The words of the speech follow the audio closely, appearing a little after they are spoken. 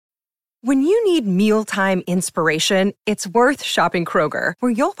When you need mealtime inspiration, it's worth shopping Kroger,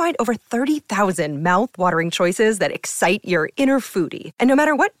 where you'll find over 30,000 mouth-watering choices that excite your inner foodie. And no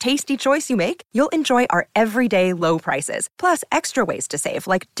matter what tasty choice you make, you'll enjoy our everyday low prices, plus extra ways to save,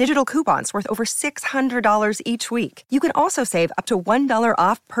 like digital coupons worth over $600 each week. You can also save up to $1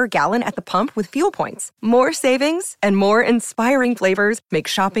 off per gallon at the pump with fuel points. More savings and more inspiring flavors make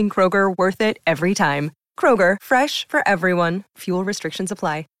shopping Kroger worth it every time. Kroger, fresh for everyone. Fuel restrictions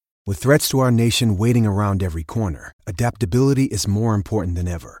apply. With threats to our nation waiting around every corner, adaptability is more important than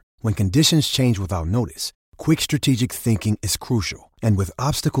ever. When conditions change without notice, quick strategic thinking is crucial. And with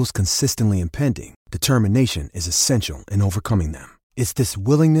obstacles consistently impending, determination is essential in overcoming them. It's this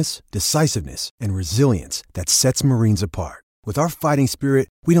willingness, decisiveness, and resilience that sets Marines apart. With our fighting spirit,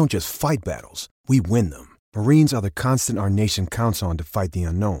 we don't just fight battles, we win them. Marines are the constant our nation counts on to fight the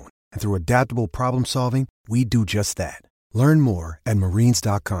unknown. And through adaptable problem solving, we do just that. Learn more at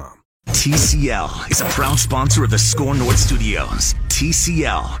marines.com. TCL is a proud sponsor of the Score North Studios.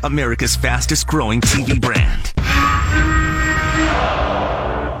 TCL, America's fastest growing TV brand.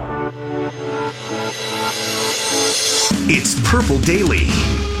 It's Purple Daily.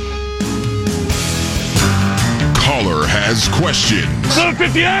 Caller has questions. Blue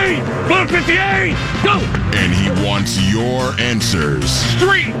 58! Blue 58! Go! And he wants your answers.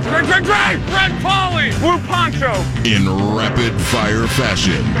 Street! Drag! Red Polly! Blue Poncho! In rapid fire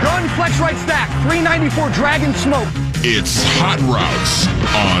fashion. Gun flex right stack. 394 Dragon Smoke. It's Hot Routes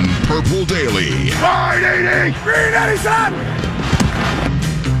on Purple Daily. 580! 397!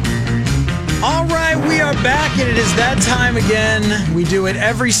 All right, we are back, and it is that time again. We do it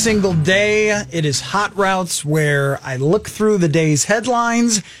every single day. It is Hot Routes, where I look through the day's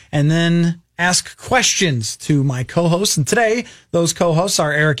headlines and then ask questions to my co-hosts. And today, those co-hosts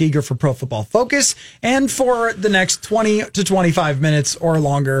are Eric Eager for Pro Football Focus, and for the next 20 to 25 minutes or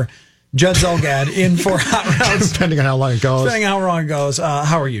longer, Judd Zulgad in for Hot Routes. Depending on how long it goes. Depending on how long it goes.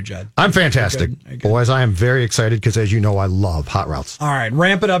 How are you, Judd? I'm fantastic. Good. Boys, I am very excited because, as you know, I love Hot Routes. All right,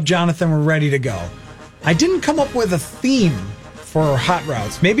 ramp it up, Jonathan. We're ready to go. I didn't come up with a theme for Hot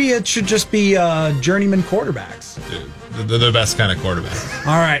Routes. Maybe it should just be journeyman quarterbacks. Dude, they're the best kind of quarterbacks.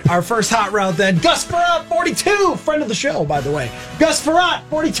 All right, our first Hot Route then. Gus Frerotte, 42. Friend of the show, by the way. Gus Frerotte,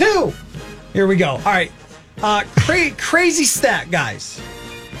 42. Here we go. All right. Crazy stat, guys.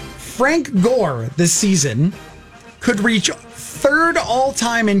 Frank Gore this season could reach third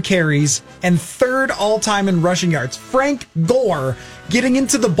all-time in carries and third all-time in rushing yards. Frank Gore getting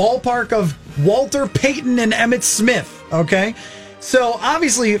into the ballpark of Walter Payton and Emmitt Smith, okay? So,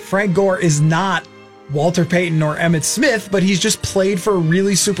 obviously, Frank Gore is not Walter Payton or Emmitt Smith, but he's just played for a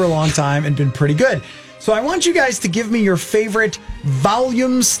really super long time and been pretty good. So I want you guys to give me your favorite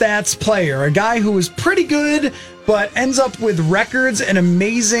volume stats player, a guy who is pretty good, but ends up with records and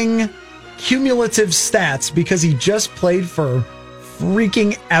amazing cumulative stats because he just played for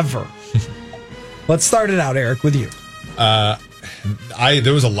freaking ever. Let's start it out, Eric, with you.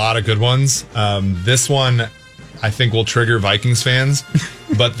 There was a lot of good ones. This one, I think, will trigger Vikings fans.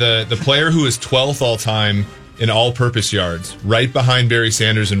 But the player who is 12th all time in all-purpose yards, right behind Barry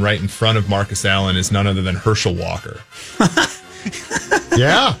Sanders and right in front of Marcus Allen, is none other than Herschel Walker.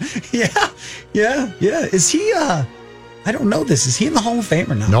 Yeah. Is he, I don't know this. Is he in the Hall of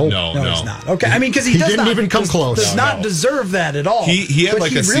Fame or not? No, he's not. Okay, I mean, because he didn't even come close. Does not deserve that at all. He had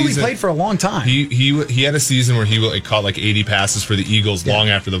but a really season, played for a long time. He had a season where he caught like 80 passes for the Eagles long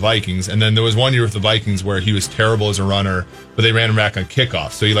after the Vikings, and then there was one year with the Vikings where he was terrible as a runner, but they ran him back on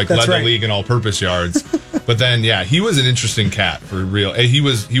kickoff, so he led the league in all-purpose yards. But then, he was an interesting cat for real. He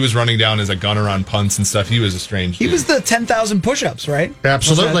was running down as a gunner on punts and stuff. He was a strange dude. He was the 10,000 push-ups, right?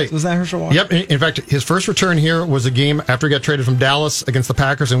 Absolutely. Was that Herschel Walker? Yep. In fact, his first return here was a game after he got traded from Dallas against the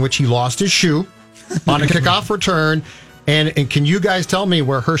Packers, in which he lost his shoe on a kickoff return. And can you guys tell me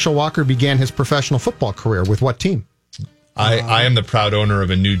where Herschel Walker began his professional football career? With what team? I am the proud owner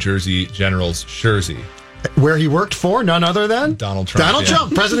of a New Jersey Generals jersey. Where he worked for none other than Donald Trump.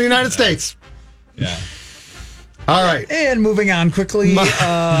 Trump, President of the United States. Yeah. All right. And moving on quickly.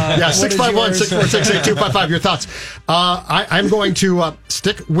 651-646-8255. Your thoughts. I'm going to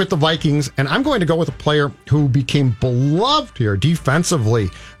stick with the Vikings, and I'm going to go with a player who became beloved here defensively.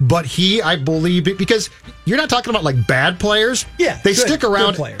 But I believe, because you're not talking about like bad players. Yeah. They stick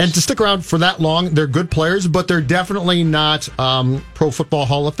around, and to stick around for that long, they're good players, but they're definitely not Pro Football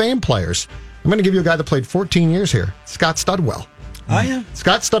Hall of Fame players. I'm going to give you a guy that played 14 years here, Scott Studwell. Oh, yeah.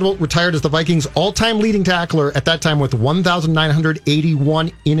 Scott Studwell retired as the Vikings' all-time leading tackler at that time with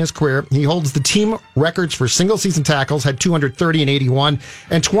 1,981 in his career. He holds the team records for single-season tackles, had 230 in 81,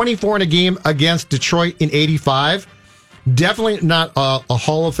 and 24 in a game against Detroit in 85. Definitely not a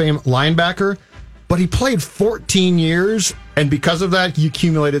Hall of Fame linebacker, but he played 14 years, and because of that, he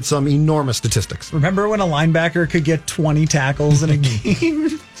accumulated some enormous statistics. Remember when a linebacker could get 20 tackles in a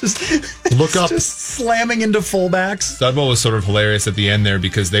game? just slamming into fullbacks. Studwell was sort of hilarious at the end there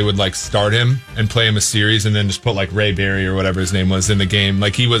because they would like start him and play him a series and then just put like Ray Berry or whatever his name was in the game.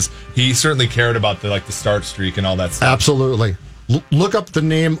 Like he certainly cared about the start streak and all that stuff. Absolutely. Look up the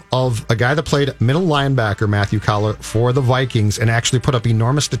name of a guy that played middle linebacker, Matthew Collar, for the Vikings and actually put up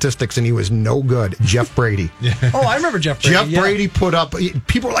enormous statistics, and he was no good. Jeff Brady. Yeah. Oh, I remember Jeff Brady. Brady put up,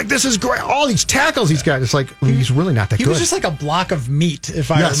 people were like, this is great. All these tackles he's got. It's like, he's really not that good. He was just like a block of meat,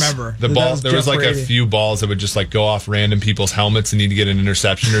 if I remember. The ball, there was like Brady. A few balls that would just like go off random people's helmets and need to get an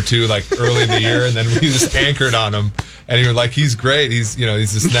interception or two like early in the year, and then we just anchored on him. And you were like, he's great. He's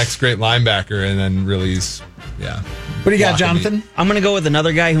this next great linebacker, and then really he's... Yeah. What do you got, Jonathan? I'm going to go with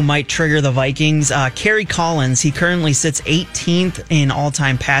another guy who might trigger the Vikings. Kerry Collins. He currently sits 18th in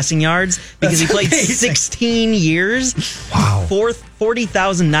all-time passing yards because he played 16 years. Wow.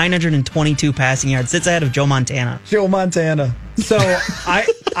 40,922 passing yards. Sits ahead of Joe Montana. So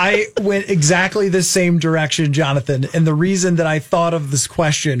I went exactly the same direction, Jonathan. And the reason that I thought of this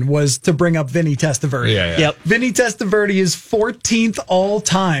question was to bring up Vinny Testaverde. Yeah. Yep. Vinny Testaverde is 14th all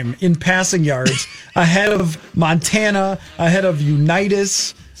time in passing yards, ahead of Montana, ahead of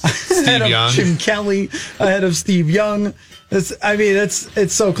Unitas, ahead of Jim Kelly, ahead of Steve Young.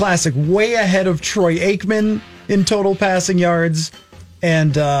 It's so classic. Way ahead of Troy Aikman in total passing yards,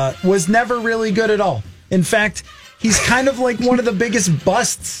 and was never really good at all. In fact, he's kind of like one of the biggest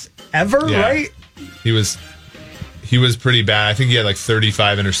busts ever, right? He was pretty bad. I think he had like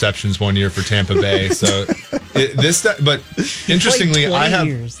 35 interceptions one year for Tampa Bay. So but interestingly, I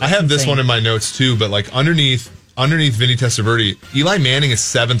have this one in my notes too. But like underneath Vinny Testaverde, Eli Manning is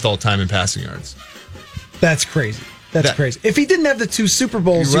 7th all time in passing yards. That's crazy. That's crazy. If he didn't have the 2 Super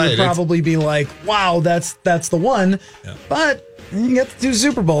Bowls, you would probably be like, "Wow, that's the one." Yeah. But you got the 2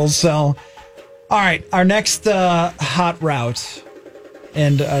 Super Bowls, so. All right, our next hot route,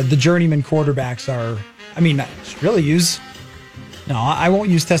 and the journeyman quarterbacks are, I won't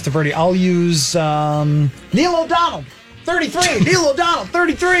use Testaverde. I'll use Neil O'Donnell, 33. Neil O'Donnell,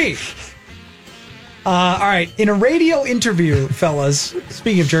 33. All right, in a radio interview, fellas,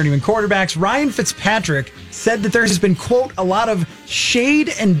 speaking of journeyman quarterbacks, Ryan Fitzpatrick said that there has been, quote, a lot of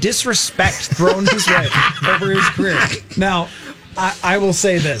shade and disrespect thrown his way over his career. Now, I will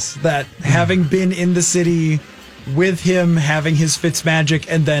say this, that having been in the city with him, having his Fitzmagic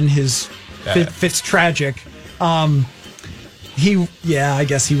and then his Fitztragic, I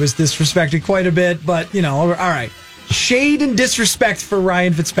guess he was disrespected quite a bit, but, all right. Shade and disrespect for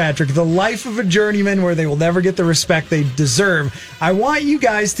Ryan Fitzpatrick, the life of a journeyman where they will never get the respect they deserve. I want you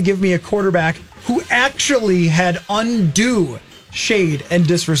guys to give me a quarterback who actually had undue shade and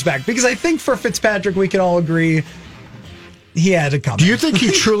disrespect, because I think for Fitzpatrick, we can all agree he had to come. Do you think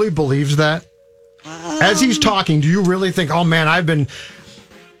he truly believes that? As he's talking, do you really think, oh man,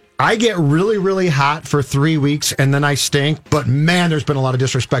 I get really, really hot for 3 weeks and then I stink, but man, there's been a lot of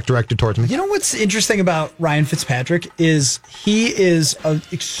disrespect directed towards me. You know what's interesting about Ryan Fitzpatrick is he is an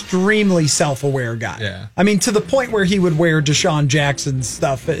extremely self-aware guy. Yeah. I mean, to the point where he would wear Deshaun Jackson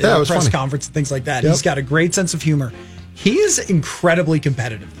stuff at a press conference and things like that. Yep. He's got a great sense of humor. He is incredibly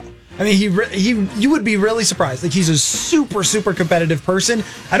competitive, though. I mean, you would be really surprised. Like, he's a super, super competitive person.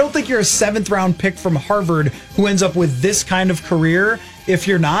 I don't think you're a 7th round pick from Harvard who ends up with this kind of career if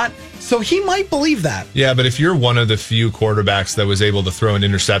you're not. So he might believe that. Yeah, but if you're one of the few quarterbacks that was able to throw an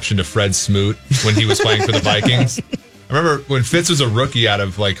interception to Fred Smoot when he was playing for the Vikings. I remember when Fitz was a rookie out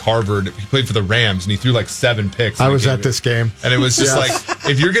of like Harvard, he played for the Rams and he through like 7 picks. I was at this game. And it was just like,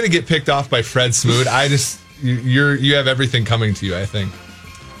 if you're going to get picked off by Fred Smoot, you have everything coming to you, I think.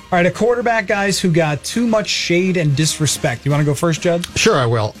 All right, a quarterback, guys, who got too much shade and disrespect. You want to go first, Judd? Sure, I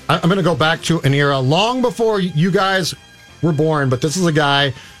will. I'm going to go back to an era long before you guys were born, but this is a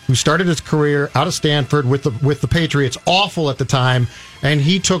guy who started his career out of Stanford with the Patriots, awful at the time, and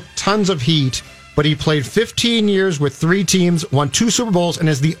he took tons of heat, but he played 15 years with 3 teams, won 2 Super Bowls, and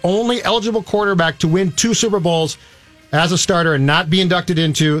is the only eligible quarterback to win 2 Super Bowls as a starter and not be inducted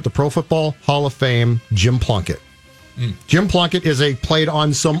into the Pro Football Hall of Fame, Jim Plunkett. Jim Plunkett played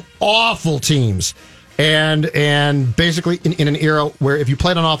on some awful teams, and basically in an era where if you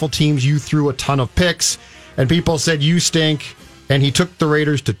played on awful teams, you threw a ton of picks, and people said you stink. And he took the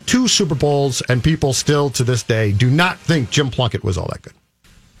Raiders to 2 Super Bowls, and people still to this day do not think Jim Plunkett was all that good.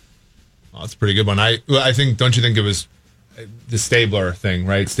 Oh, that's a pretty good one. I think, don't you think it was the Stabler thing,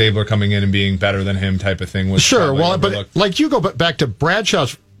 right? Stabler coming in and being better than him type of thing was sure. Well, but like you go back to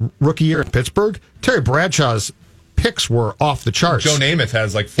Bradshaw's rookie year in Pittsburgh, Terry Bradshaw's picks were off the charts. Joe Namath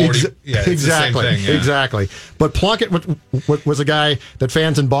has like 40. It's exactly. the same thing. Yeah. Exactly. But Plunkett was a guy that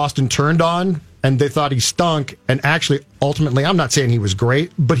fans in Boston turned on, and they thought he stunk. And actually, ultimately, I'm not saying he was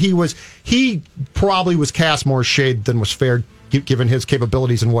great, but he probably was cast more shade than was fair given his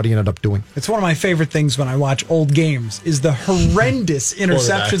capabilities and what he ended up doing. It's one of my favorite things when I watch old games is the horrendous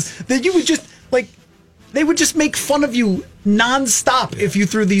interceptions that you would just they would just make fun of you nonstop if you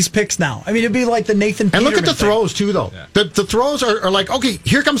threw these picks now. I mean, it'd be like the Nathan Peterman And look at the throws, too, though. Yeah. The throws are like, okay,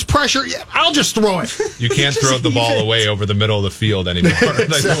 here comes pressure. Yeah, I'll just throw it. You can't throw the ball away over the middle of the field anymore like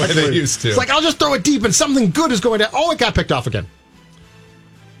the way they used to. It's like, I'll just throw it deep and something good is going to... Oh, it got picked off again.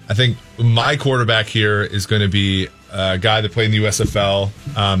 I think my quarterback here is going to be a guy that played in the USFL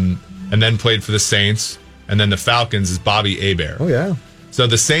and then played for the Saints. And then the Falcons is Bobby Hebert. Oh, yeah. So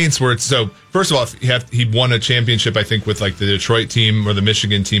the Saints were first of all, he won a championship, I think, with like the Detroit team or the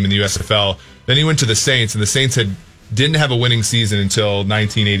Michigan team in the USFL. Then he went to the Saints, and the Saints didn't have a winning season until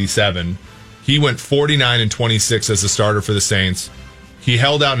 1987. He went 49-26 as a starter for the Saints. He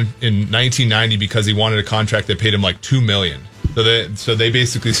held out in 1990 because he wanted a contract that paid him like $2 million. So they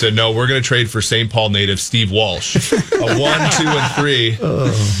basically said, no, we're going to trade for St. Paul native Steve Walsh, a 1, 2, and 3.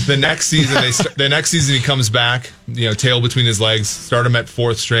 The next season he comes back, tail between his legs, start him at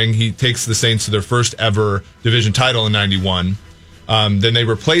 4th string. He takes the Saints to their first ever division title in 91. Then they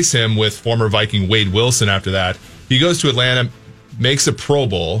replace him with former Viking Wade Wilson after that. He goes to Atlanta, makes a Pro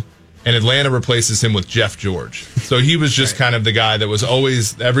Bowl, and Atlanta replaces him with Jeff George. So he was just kind of the guy that was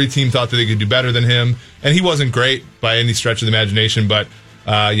always, every team thought that they could do better than him. And he wasn't great by any stretch of the imagination, but,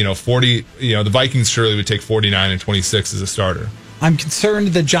 the Vikings surely would take 49-26 as a starter. I'm concerned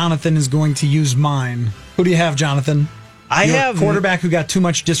that Jonathan is going to use mine. Who do you have, Jonathan? I have a quarterback who got too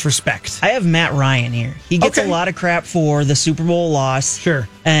much disrespect. I have Matt Ryan here. He gets a lot of crap for the Super Bowl loss. Sure.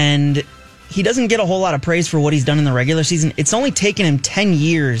 And he doesn't get a whole lot of praise for what he's done in the regular season. It's only taken him 10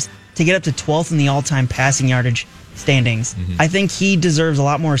 years to get up to 12th in the all-time passing yardage standings. Mm-hmm. I think he deserves a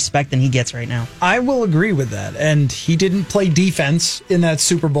lot more respect than he gets right now. I will agree with that. And he didn't play defense in that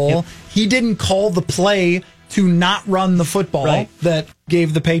Super Bowl. Yep. He didn't call the play to not run the football that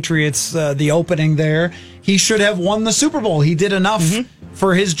gave the Patriots the opening there. He should have won the Super Bowl. He did enough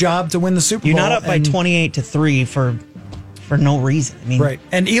for his job to win the Super Bowl. You're not up by 28-3 for no reason. I mean, right.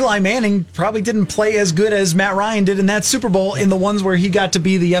 And Eli Manning probably didn't play as good as Matt Ryan did in that Super Bowl in the ones where he got to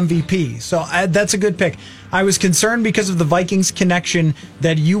be the MVP. So that's a good pick. I was concerned because of the Vikings connection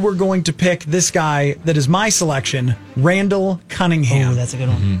that you were going to pick this guy that is my selection, Randall Cunningham. Oh, that's a good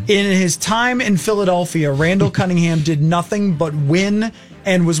one. In his time in Philadelphia, Randall Cunningham did nothing but win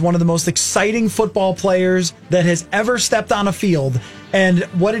and was one of the most exciting football players that has ever stepped on a field. And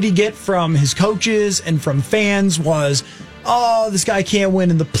what did he get from his coaches and from fans was, oh, this guy can't win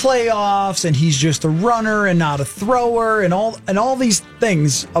in the playoffs, and he's just a runner and not a thrower, and all these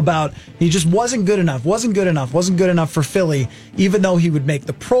things about he just wasn't good enough for Philly, even though he would make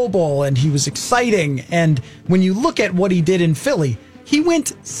the Pro Bowl and he was exciting. And when you look at what he did in Philly, he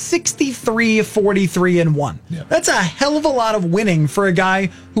went 63-43-1. Yep. That's a hell of a lot of winning for a guy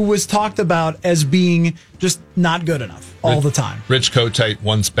who was talked about as being just not good enough all the time. Rich Kotite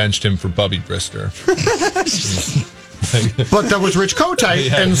once benched him for Bubby Brister. But that was Rich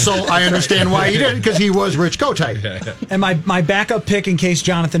Kotite, and so I understand why he did it, because he was Rich Kotite. Yeah. And my backup pick, in case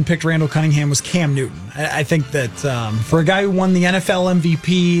Jonathan picked Randall Cunningham, was Cam Newton. I think that for a guy who won the NFL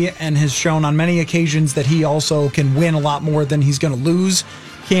MVP and has shown on many occasions that he also can win a lot more than he's going to lose,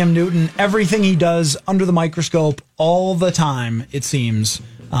 Cam Newton, everything he does under the microscope all the time, it seems,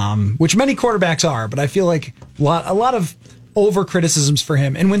 which many quarterbacks are, but I feel like a lot of over criticisms for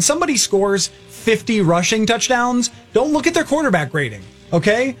him. And when somebody scores 50 rushing touchdowns, don't look at their quarterback rating,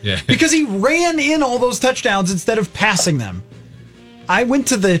 okay? Yeah. Because he ran in all those touchdowns instead of passing them. I went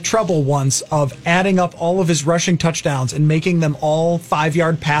to the trouble once of adding up all of his rushing touchdowns and making them all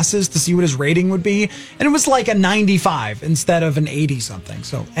 5-yard passes to see what his rating would be, and it was like a 95 instead of an 80-something.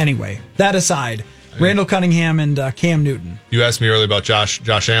 So anyway, that aside, Randall Cunningham and Cam Newton. You asked me earlier about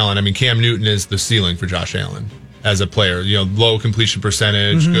Josh Allen. I mean, Cam Newton is the ceiling for Josh Allen as a player. Low completion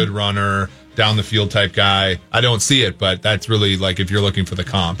percentage, good runner, down the field type guy. I don't see it, but that's really like if you're looking for the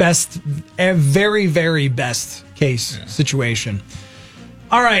comp. Very, very best case situation.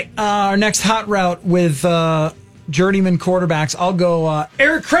 All right, our next hot route with journeyman quarterbacks. I'll go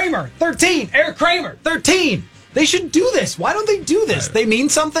Eric Kramer, 13. Eric Kramer, 13. They should do this. Why don't they do this? They mean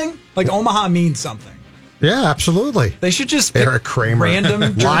something? Like Omaha means something. Yeah, absolutely. They should just pick Eric Kramer,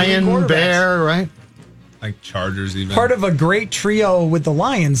 random Lion, Bear, right? Like Chargers even. Part of a great trio with the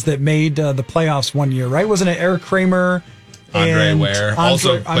Lions that made the playoffs one year, right? Wasn't it Eric Kramer? Andre Ware.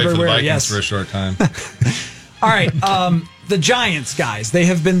 Also played for the Vikings yes. for a short time. All right. The Giants, guys, they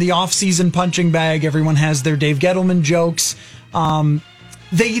have been the off-season punching bag. Everyone has their Dave Gettleman jokes.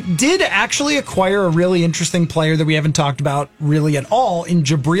 They did actually acquire a really interesting player that we haven't talked about really at all in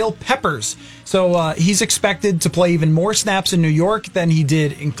Jabril Peppers. So he's expected to play even more snaps in New York than he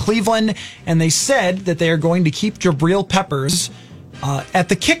did in Cleveland. And they said that they are going to keep Jabril Peppers at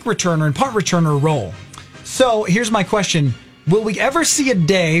the kick returner and punt returner role. So here's my question. Will we ever see a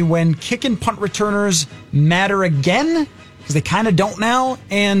day when kick and punt returners matter again? Because they kind of don't now.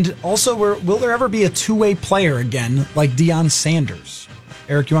 And also, will there ever be a two-way player again like Deion Sanders?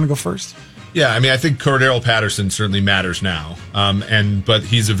 Eric, you want to go first? Yeah, I mean, I think Cordero Patterson certainly matters now, but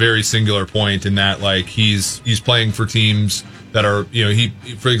he's a very singular point in that, like, he's playing for teams that are,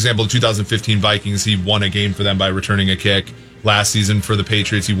 for example, the 2015 Vikings, he won a game for them by returning a kick. Last season for the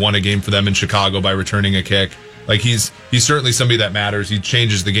Patriots, he won a game for them in Chicago by returning a kick. Like, he's certainly somebody that matters. He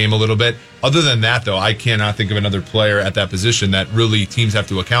changes the game a little bit. Other than that, though, I cannot think of another player at that position that really teams have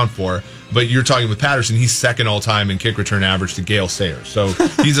to account for. But you're talking with Patterson, he's second all-time in kick return average to Gale Sayers. So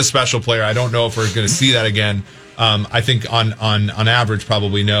he's a special player. I don't know if we're going to see that again. I think on average,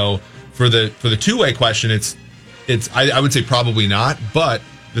 probably no. For the two-way question, I would say probably not. But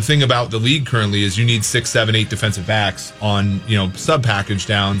the thing about the league currently is you need 6, 7, 8 defensive backs on sub-package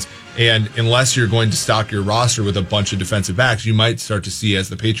downs. And unless you're going to stock your roster with a bunch of defensive backs, you might start to see, as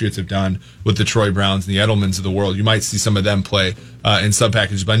the Patriots have done with the Troy Browns and the Edelmans of the world, you might see some of them play in sub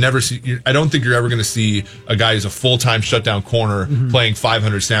packages. But I don't think you're ever going to see a guy who's a full-time shutdown corner playing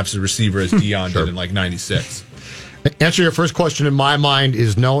 500 snaps as a receiver as Deion did in like 96. Answer your first question in my mind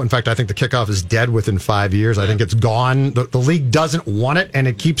is no. In fact, I think the kickoff is dead within 5 years. I think it's gone. The league doesn't want it, and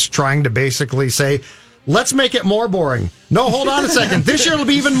it keeps trying to basically say, let's make it more boring. No, hold on a second. This year it'll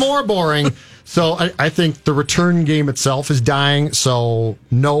be even more boring. So I think the return game itself is dying. So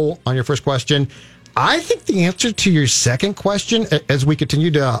no on your first question. I think the answer to your second question, as we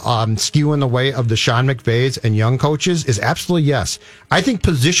continue to skew in the way of the Sean McVays and young coaches, is absolutely yes. I think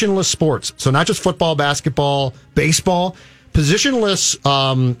positionless sports, so not just football, basketball, baseball, positionless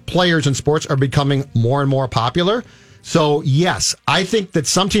players in sports are becoming more and more popular. So, yes, I think that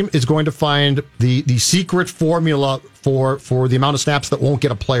some team is going to find the secret formula for the amount of snaps that won't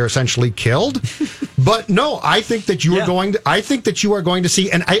get a player essentially killed. But no, I think that you are going to see,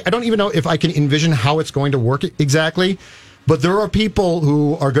 and I don't even know if I can envision how it's going to work exactly. But there are people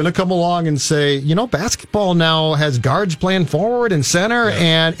who are going to come along and say, basketball now has guards playing forward and center.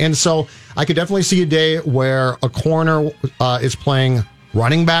 Yeah. And so I could definitely see a day where a corner is playing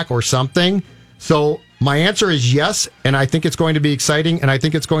running back or something. So my answer is yes, and I think it's going to be exciting, and I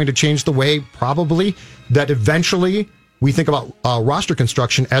think it's going to change the way, probably, that eventually we think about roster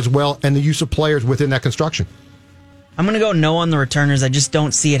construction as well and the use of players within that construction. I'm going to go no on the returners. I just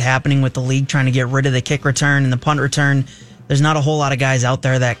don't see it happening with the league trying to get rid of the kick return and the punt return. There's not a whole lot of guys out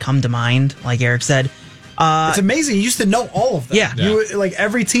there that come to mind, like Eric said. It's amazing. You used to know all of them. Yeah. Like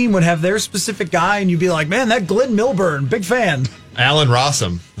every team would have their specific guy, and you'd be like, man, that Glenn Milburn, big fan. Alan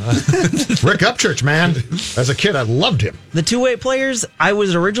Rossum. Rick Upchurch, man. As a kid, I loved him. The two-way players, I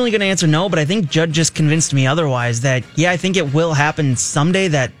was originally going to answer no, but I think Judd just convinced me otherwise that, I think it will happen someday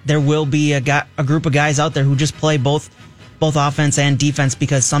that there will be a group of guys out there who just play both offense and defense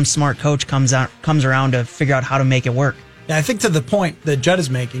because some smart coach comes around to figure out how to make it work. Yeah, I think to the point that Judd is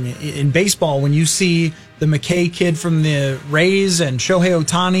making, in baseball, when you see the McKay kid from the Rays and Shohei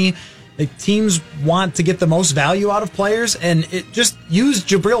Ohtani, teams want to get the most value out of players, and it just use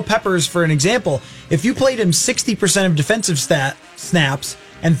Jabril Peppers for an example. If you played him 60% of defensive snaps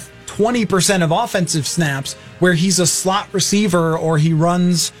and 20% of offensive snaps, where he's a slot receiver or he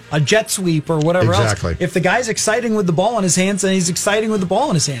runs a jet sweep or whatever else. If the guy's exciting with the ball in his hands, then he's exciting with the ball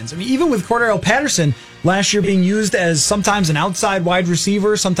in his hands. I mean, even with Cordero Patterson last year being used as sometimes an outside wide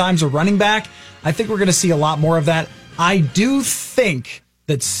receiver, sometimes a running back, I think we're going to see a lot more of that. I do think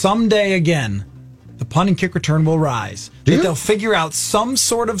that someday again, the punt and kick return will rise. That they'll figure out some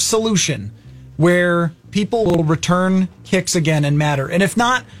sort of solution where people will return kicks again and matter. And if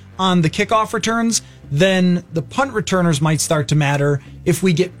not on the kickoff returns, then the punt returners might start to matter if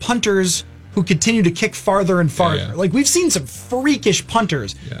we get punters who continue to kick farther and farther. Yeah. Like, we've seen some freakish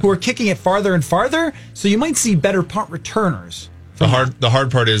punters who are kicking it farther and farther, so you might see better punt returners. The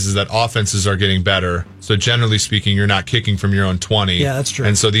hard part is that offenses are getting better. So generally speaking, you're not kicking from your own 20. Yeah, that's true.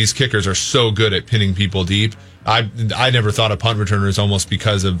 And so these kickers are so good at pinning people deep. I never thought of punt returners almost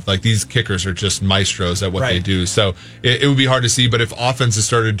because of, like, these kickers are just maestros at what they do. So it would be hard to see. But if offenses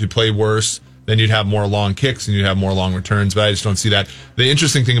started to play worse, then you'd have more long kicks and you'd have more long returns. But I just don't see that. The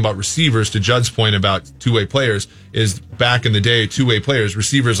interesting thing about receivers, to Judd's point about two-way players, is back in the day, two-way players,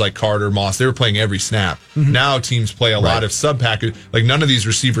 receivers like Carter, Moss, they were playing every snap. Now teams play a lot of sub-package. Like, none of these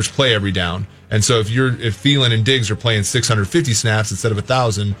receivers play every down. And so if Thielen and Diggs are playing 650 snaps instead of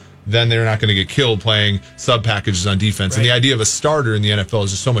 1,000, then they're not going to get killed playing sub-packages on defense. And the idea of a starter in the NFL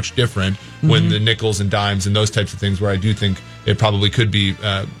is just so much different when the nickels and dimes and those types of things, where I do think it probably could be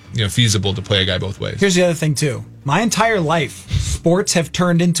feasible to play a guy both ways. Here's the other thing, too. My entire life, sports have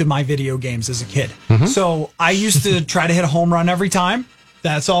turned into my video games as a kid. So I used to try to hit a home run every time.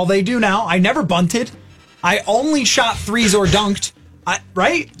 That's all they do now. I never bunted. I only shot threes or dunked.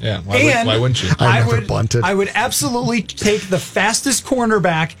 Right? Yeah. Why wouldn't you? I never bunted. I would absolutely take the fastest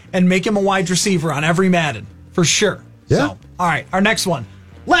cornerback and make him a wide receiver on every Madden. For sure. Yeah. So, all right. Our next one.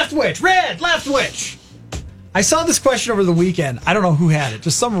 Left which? Red. Left which? I saw this question over the weekend. I don't know who had it.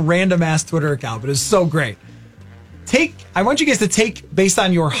 Just some random ass Twitter account, but it's so great. I want you guys to take, based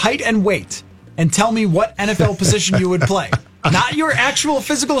on your height and weight, and tell me what NFL position you would play. Not your actual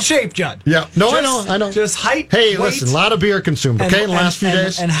physical shape, Judd. Yeah. No, I know. Just height, Hey, weight, listen, a lot of beer consumed, okay, in the last few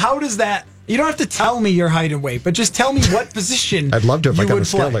days. And how does that... You don't have to tell me your height and weight, but just tell me what position I'd love to if I got would a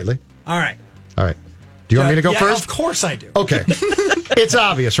scale play. lately. All right. Do you want me to go first? Of course I do. Okay. It's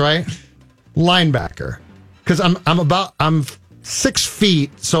obvious, right? Linebacker. Because I'm 6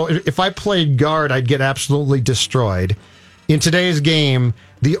 feet, so if I played guard, I'd get absolutely destroyed. In today's game,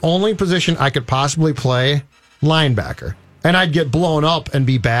 the only position I could possibly play, linebacker. And I'd get blown up and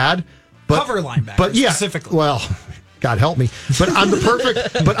be bad. Cover linebacker, specifically. Well, God help me. But I'm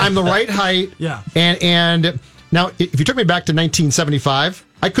the right height. Yeah. And now, if you took me back to 1975,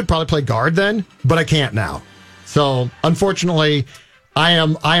 I could probably play guard then, but I can't now. So, unfortunately, I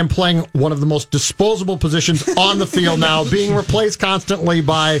am playing one of the most disposable positions on the field now, being replaced constantly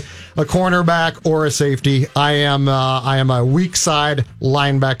by a cornerback or a safety. I am a weak side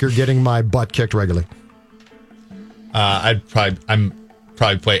linebacker getting my butt kicked regularly. I'm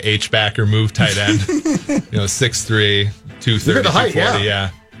probably play H-back or move tight end. 6'3", 230, the height, 240. Yeah.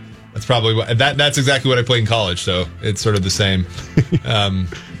 That's probably that's exactly what I played in college. So it's sort of the same.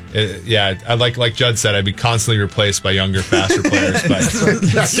 I like Judd said, I'd be constantly replaced by younger, faster players. But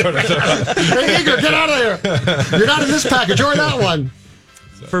Hey, Igor, get out of there! You're not in this package. You're in that one.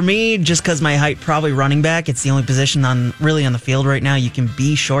 For me, just because my height, probably running back. It's the only position on the field right now. You can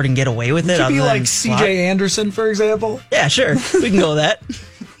be short and get away with it. You could be like C.J. Anderson, for example. Yeah, sure. We can go with that.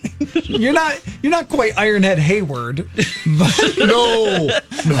 You're not quite Ironhead Hayward. But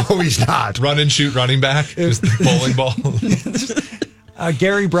No, he's not. Run and shoot running back. Just bowling ball.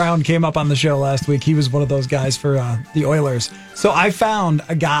 Gary Brown came up on the show last week. He was one of those guys for the Oilers. So I found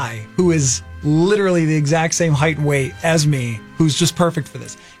a guy who is literally the exact same height and weight as me, who's just perfect for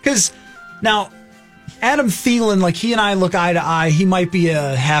this. Because now, Adam Thielen, like he and I look eye to eye. He might be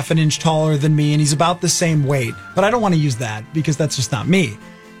a half an inch taller than me, and he's about the same weight. But I don't want to use that because that's just not me.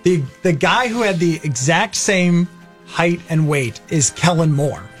 The guy who had the exact same height and weight is Kellen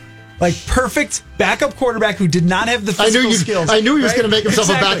Moore. Like, perfect backup quarterback who did not have the physical skills. I knew he was going to make himself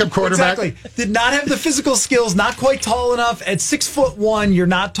a backup quarterback. Exactly. Did not have the physical skills, not quite tall enough. At 6'1", you're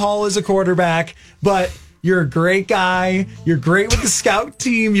not tall as a quarterback, but you're a great guy. You're great with the scout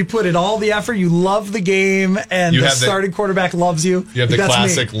team. You put in all the effort. You love the game, and the starting quarterback loves you. You have the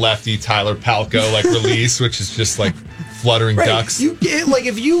classic lefty Tyler Palko release, which is just like fluttering ducks.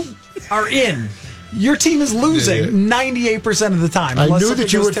 If you are in... Your team is losing 98% of the time. I knew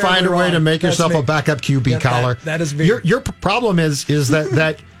that you would find a way to make yourself a backup QB collar. That is me. Your problem is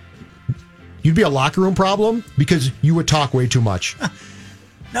that you'd be a locker room problem because you would talk way too much.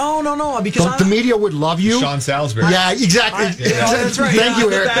 No, because the media would love you. Sean Salisbury. Yeah, exactly. That's right. Thank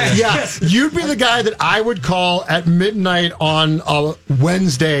you, Eric. You'd be the guy that I would call at midnight on a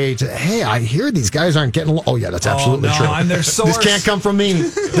Wednesday to, hey, I hear these guys aren't getting along. Oh, yeah, that's absolutely true. I'm their source. This can't come from me.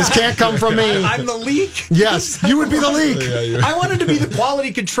 This can't come from me. I'm the leak. Yes, you would be the leak. I wanted to be the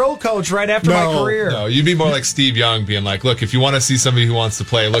quality control coach right after my career. No, you'd be more like Steve Young being like, look, if you want to see somebody who wants to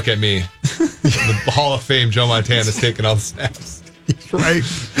play, look at me. The Hall of Fame Joe Montana's taking all the snaps. Right.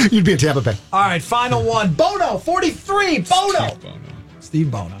 You'd be in Tampa Bay. All right, final one. Bono, 43. Bono.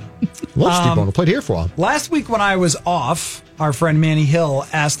 Steve Bono. Love Steve Bono. Played here for a while. Last week when I was off, our friend Manny Hill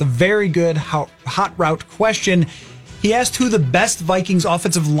asked a very good hot route question. He asked who the best Vikings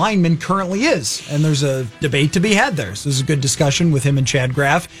offensive lineman currently is, and there's a debate to be had there. So this is a good discussion with him and Chad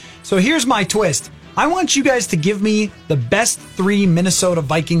Graff. So here's my twist. I want you guys to give me the best 3 Minnesota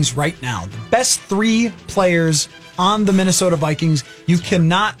Vikings right now. The best 3 players on the Minnesota Vikings. You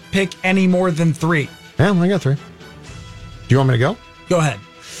cannot pick any more than 3. Yeah, I got 3. Do you want me to go? Go ahead.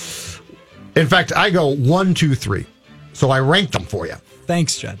 In fact, I go 1, 2, 3. So I ranked them for you.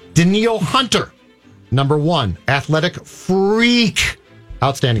 Thanks, Judd. Danielle Hunter, number 1, athletic freak,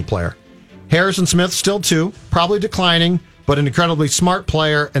 outstanding player. Harrison Smith, still 2, probably declining, but an incredibly smart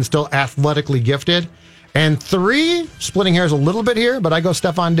player and still athletically gifted. And 3, splitting hairs a little bit here, but I go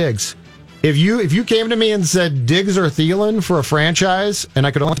Stephon Diggs. If you came to me and said Diggs or Thielen for a franchise and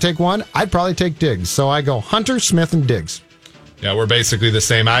I could only take one, I'd probably take Diggs. So I go Hunter, Smith, and Diggs. Yeah, we're basically the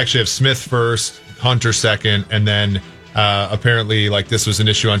same. I actually have Smith first, Hunter second, and then apparently, like, this was an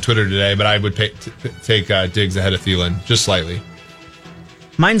issue on Twitter today, but I would take Diggs ahead of Thielen, just slightly.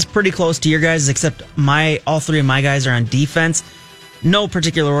 Mine's pretty close to your guys', except all 3 of my guys are on defense. No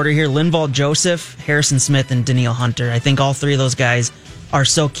particular order here. Linval Joseph, Harrison Smith, and Danielle Hunter. I think all 3 of those guys are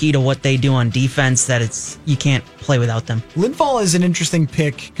so key to what they do on defense that you can't play without them. Linval is an interesting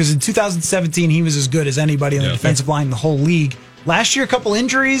pick because in 2017 he was as good as anybody on the defensive line in the whole league. Last year, a couple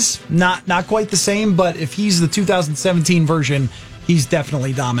injuries, not quite the same, but if he's the 2017 version, he's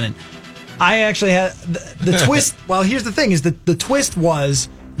definitely dominant. I actually had the twist. Well, here's the thing: is that the twist was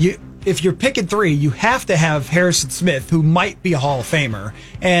if you're picking 3, you have to have Harrison Smith, who might be a Hall of Famer,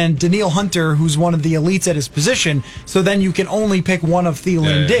 and Danielle Hunter, who's one of the elites at his position. So then you can only pick one of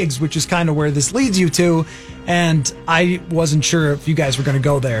Thielen and Diggs, which is kind of where this leads you to. And I wasn't sure if you guys were going to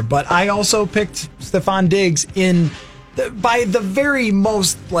go there, but I also picked Stephon Diggs by the very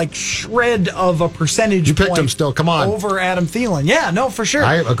most shred of a percentage. You picked him still. Come on, over Adam Thielen. Yeah, no, for sure.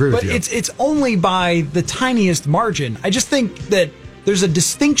 I agree with you. But it's only by the tiniest margin. I just think that there's a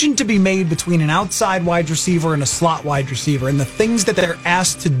distinction to be made between an outside wide receiver and a slot wide receiver, and the things that they're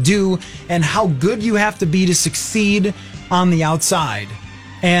asked to do, and how good you have to be to succeed on the outside.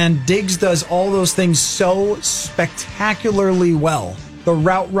 And Diggs does all those things so spectacularly well. The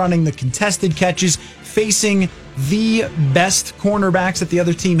route running, the contested catches, facing the best cornerbacks that the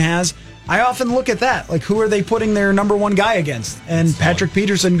other team has. I often look at that. Who are they putting their number 1 guy against? And Patrick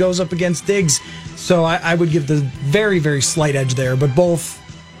Peterson goes up against Diggs. So I would give the very, very slight edge there, but both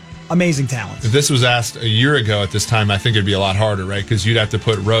amazing talents. If this was asked a year ago at this time, I think it'd be a lot harder, right? Because you'd have to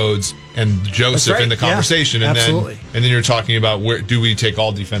put Rhodes and Joseph in the conversation. Yeah, absolutely. And then you're talking about where do we take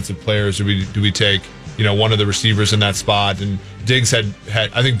all defensive players, or do we take one of the receivers in that spot? And Diggs had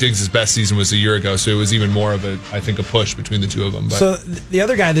I think Diggs' best season was a year ago, so it was even more of a push between the 2 of them. But. So the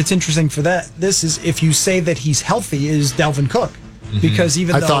other guy that's interesting for this is if you say that he's healthy is Dalvin Cook. Because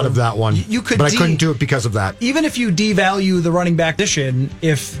even though I thought of that one, but I couldn't do it because of that. Even if you devalue the running back position,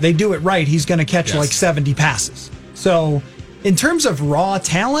 if they do it right, he's going to catch 70 passes. So in terms of raw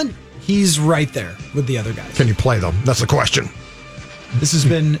talent, he's right there with the other guys. Can you play them? That's the question. This has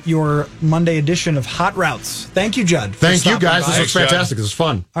been your Monday edition of Hot Routes. Thank you, Judd. Thank you, guys. This was fantastic. This was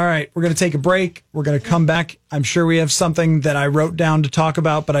fun. All right, we're going to take a break. We're going to come back. I'm sure we have something that I wrote down to talk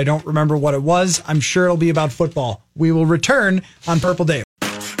about, but I don't remember what it was. I'm sure it'll be about football. We will return on Purple Daily.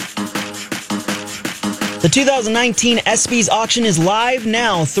 The 2019 ESPYs auction is live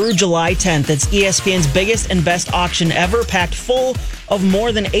now through July 10th. It's ESPN's biggest and best auction ever, packed full of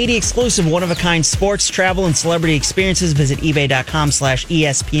more than 80 exclusive one-of-a-kind sports, travel, and celebrity experiences. Visit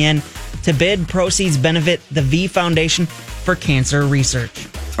ebay.com/ESPN to bid. Proceeds benefit the V Foundation for Cancer Research.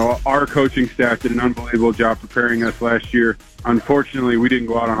 Our coaching staff did an unbelievable job preparing us last year. Unfortunately, we didn't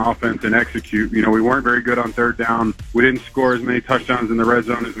go out on offense and execute. We weren't very good on third down. We didn't score as many touchdowns in the red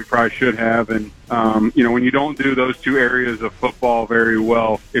zone as we probably should have. And, when you don't do those 2 areas of football very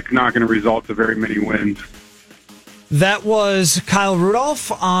well, it's not going to result to very many wins. That was Kyle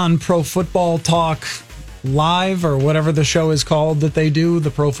Rudolph on Pro Football Talk Live, or whatever the show is called that they do,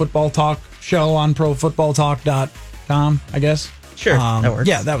 the Pro Football Talk show on profootballtalk.com, I guess. Sure, that works.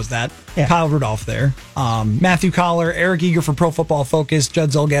 Yeah, that was that. Yeah. Kyle Rudolph there. Matthew Collar, Eric Eager from Pro Football Focus, Judd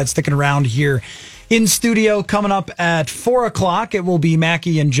Zulgad sticking around here in studio. Coming up at 4 o'clock, it will be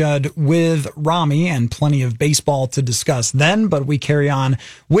Mackie and Judd with Rami, and plenty of baseball to discuss then, but we carry on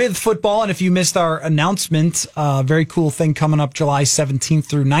with football. And if you missed our announcement, very cool thing coming up July 17th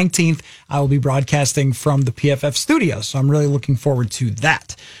through 19th, I will be broadcasting from the PFF studio, so I'm really looking forward to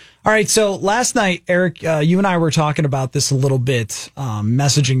that. All right, so last night, Eric, you and I were talking about this a little bit,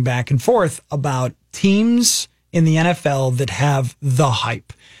 messaging back and forth about teams in the NFL that have the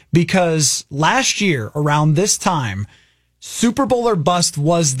hype. Because last year, around this time, Super Bowl or bust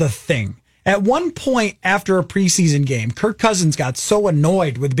was the thing. At one point after a preseason game, Kirk Cousins got so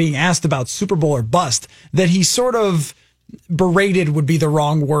annoyed with being asked about Super Bowl or bust that he sort of berated would be the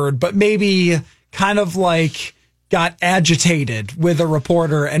wrong word, but maybe kind of got agitated with a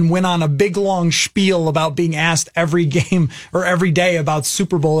reporter and went on a big long spiel about being asked every game or every day about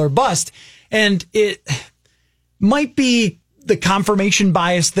Super Bowl or bust. And it might be the confirmation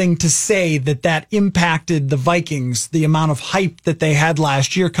bias thing to say that impacted the Vikings, the amount of hype that they had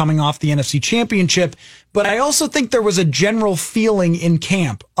last year coming off the NFC Championship. But I also think there was a general feeling in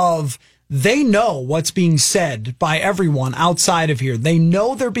camp of they know what's being said by everyone outside of here. They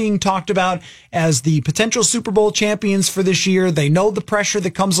know they're being talked about as the potential Super Bowl champions for this year. They know the pressure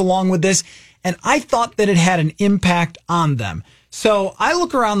that comes along with this. And I thought that it had an impact on them. So I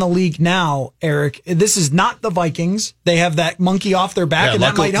look around the league now, Eric. This is not the Vikings. They have that monkey off their back, and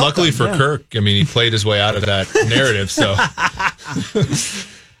that might help luckily them. for Kirk, I mean, he played his way out of that narrative. So,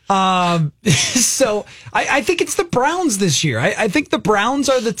 so I think it's the Browns this year. I think the Browns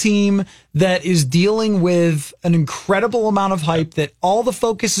are the team that is dealing with an incredible amount of hype, that all the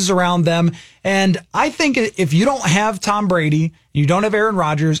focus is around them. And I think if you don't have Tom Brady, you don't have Aaron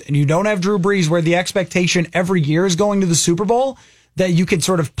Rodgers, and you don't have Drew Brees, where the expectation every year is going to the Super Bowl, that you can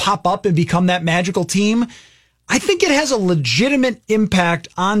sort of pop up and become that magical team. I think it has a legitimate impact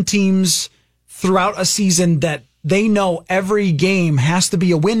on teams throughout a season that they know every game has to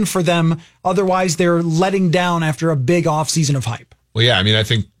be a win for them. Otherwise, they're letting down after a big offseason of hype. Well, yeah, I mean, I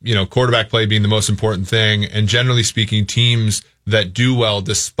think, quarterback play being the most important thing, and generally speaking, teams that do well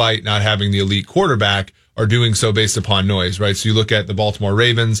despite not having the elite quarterback are doing so based upon noise, right? So you look at the Baltimore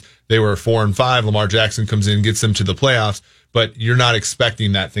Ravens, they were 4-5. Lamar Jackson comes in, gets them to the playoffs, but you're not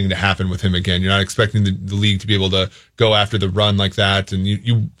expecting that thing to happen with him again. You're not expecting the league to be able to go after the run like that, and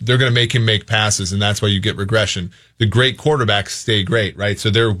they're going to make him make passes, and that's why you get regression. The great quarterbacks stay great, right? So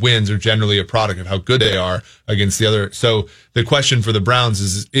their wins are generally a product of how good they are against the other. So the question for the Browns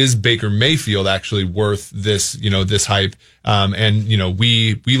is Baker Mayfield actually worth this, this hype?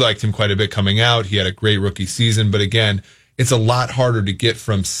 We liked him quite a bit coming out. He had a great rookie season, but again, it's a lot harder to get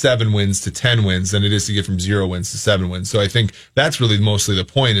from 7 wins to 10 wins than it is to get from 0 wins to 7 wins. So I think that's really mostly the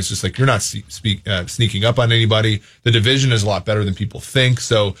point. It's just like you're not sneaking up on anybody. The division is a lot better than people think.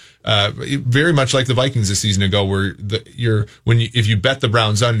 So very much like the Vikings a season ago, where if you bet the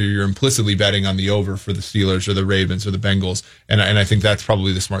Browns under, you're implicitly betting on the over for the Steelers or the Ravens or the Bengals, and I think that's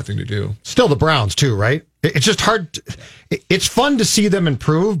probably the smart thing to do. Still the Browns too, right? It's just hard. It's fun to see them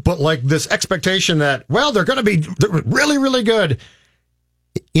improve, but like this expectation that, they're going to be really, really good.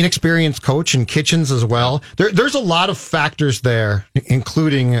 Inexperienced coach and Kitchens as well. There's a lot of factors there,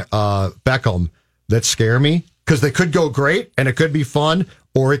 including Beckham, that scare me, because they could go great and it could be fun,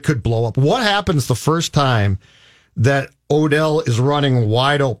 or it could blow up. What happens the first time that Odell is running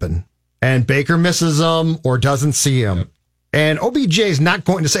wide open and Baker misses him or doesn't see him? Yep. And OBJ is not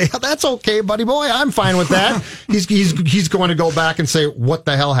going to say, that's okay, buddy boy, I'm fine with that. He's going to go back and say, what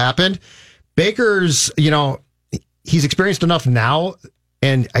the hell happened? Baker's, he's experienced enough now,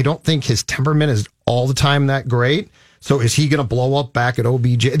 and I don't think his temperament is all the time that great. So is he going to blow up back at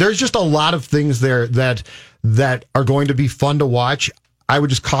OBJ? There's just a lot of things there that are going to be fun to watch. I would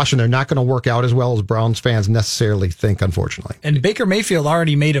just caution they're not going to work out as well as Browns fans necessarily think, unfortunately. And Baker Mayfield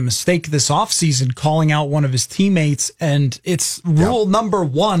already made a mistake this offseason calling out one of his teammates, and it's rule number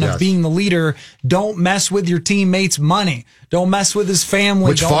one of being the leader: don't mess with your teammates' money. Don't mess with his family.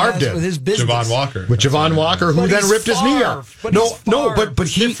 Which Favre did with his business. Javon Walker. With Javon Walker, who then ripped his knee up. But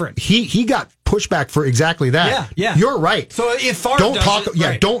he got pushback for exactly that. Yeah. You're right. So if Favre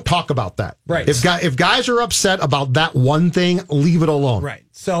don't talk about that. Right. If guys are upset about that one thing, leave it alone. Right.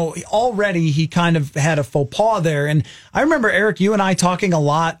 So already he kind of had a faux pas there. And I remember, Eric, you and I talking a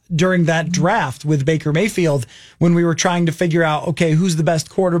lot during that draft with Baker Mayfield when we were trying to figure out, okay, who's the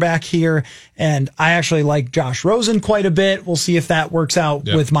best quarterback here? And I actually like Josh Rosen quite a bit. We'll see if that works out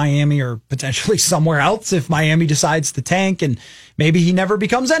with Miami or potentially somewhere else if Miami decides to tank and maybe he never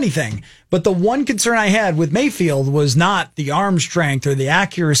becomes anything. But the one concern I had with Mayfield was not the arm strength or the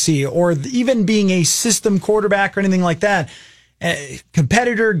accuracy or even being a system quarterback or anything like that.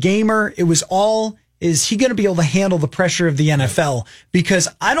 Competitor, gamer, it was all, is he going to be able to handle the pressure of the NFL? Because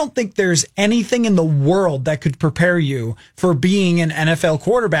I don't think there's anything in the world that could prepare you for being an NFL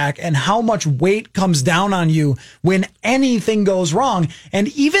quarterback and how much weight comes down on you when anything goes wrong. And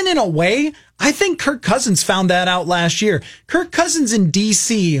even in a way, I think Kirk Cousins found that out last year. Kirk Cousins in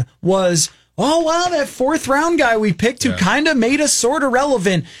DC was, that 4th round guy we picked who kind of made us sort of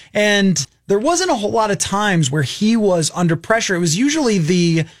relevant. And there wasn't a whole lot of times where he was under pressure. It was usually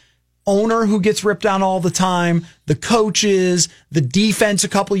the owner who gets ripped on all the time, the coaches, the defense a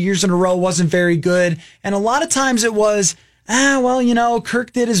couple of years in a row wasn't very good. And a lot of times it was,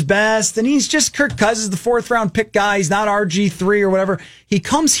 Kirk did his best, and he's just Kirk Cousins, the 4th round pick guy. He's not RG3 or whatever. He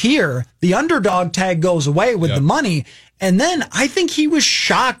comes here, the underdog tag goes away with the money, And then I think he was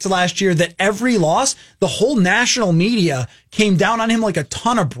shocked last year that every loss, the whole national media came down on him like a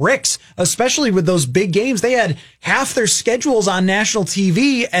ton of bricks, especially with those big games. They had half their schedules on national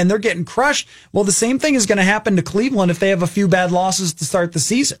TV and they're getting crushed. Well, the same thing is going to happen to Cleveland if they have a few bad losses to start the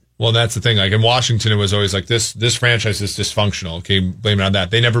season. Well, that's the thing. Like in Washington, it was always like this franchise is dysfunctional. Okay, blame it on that.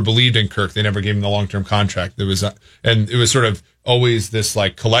 They never believed in Kirk. They never gave him the long-term contract. It was sort of always this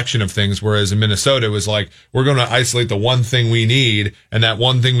like collection of things. Whereas in Minnesota, it was like, we're going to isolate the one thing we need. And that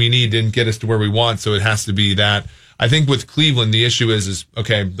one thing we need didn't get us to where we want. So it has to be that. I think with Cleveland, the issue is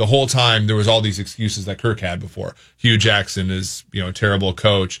okay, the whole time there was all these excuses that Kirk had before. Hugh Jackson is, a terrible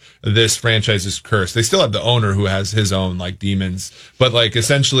coach. This franchise is cursed. They still have the owner who has his own like demons. But like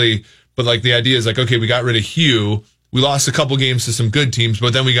essentially, the idea is like, okay, we got rid of Hugh. We lost a couple games to some good teams,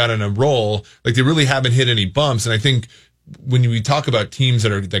 but then we got in a roll. Like they really haven't hit any bumps. And I think when we talk about teams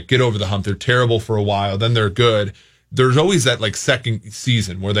that get over the hump, they're terrible for a while, then they're good. There's always that like second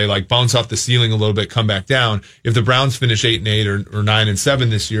season where they like bounce off the ceiling a little bit, come back down. If the Browns finish 8-8 or 9-7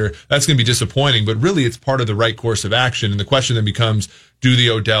 this year, that's going to be disappointing, but really it's part of the right course of action. And the question then becomes, do the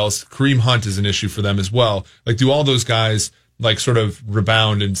Odells, Kareem Hunt is an issue for them as well. Like, do all those guys like sort of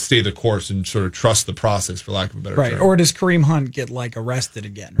rebound and stay the course and sort of trust the process, for lack of a better term? Or does Kareem Hunt get like arrested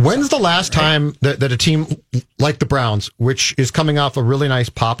again? When's the last time that a team like the Browns, which is coming off a really nice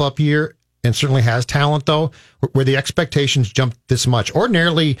pop-up year, and certainly has talent, though, where the expectations jumped this much?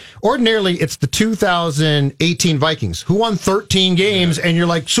 Ordinarily, it's the 2018 Vikings who won 13 games, and you're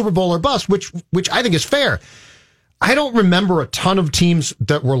like Super Bowl or bust, which I think is fair. I don't remember a ton of teams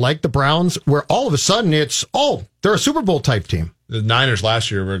that were like the Browns, where all of a sudden it's, they're a Super Bowl type team. The Niners last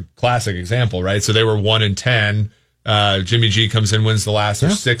year were a classic example, right? So they were 1-10. Jimmy G comes in, wins the last.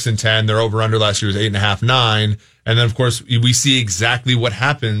 They're 6-10. Their over/under last year was 8.5, 9. And then, of course, we see exactly what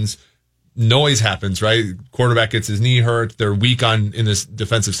happens. Noise happens, right? Quarterback gets his knee hurt. They're weak in this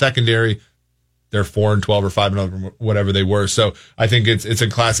defensive secondary. They're 4-12 or 5-0, whatever they were. So I think it's a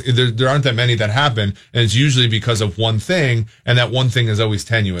class. There aren't that many that happen, and it's usually because of one thing, and that one thing is always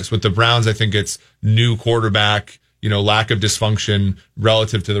tenuous. With the Browns, I think it's new quarterback, lack of dysfunction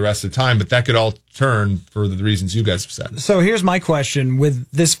relative to the rest of the time, but that could all turn for the reasons you guys have said. So here's my question with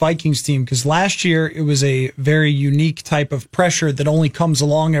this Vikings team, because last year it was a very unique type of pressure that only comes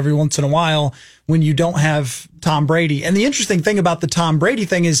along every once in a while when you don't have Tom Brady. And the interesting thing about the Tom Brady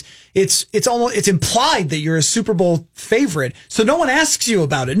thing is it's implied that you're a Super Bowl favorite. So no one asks you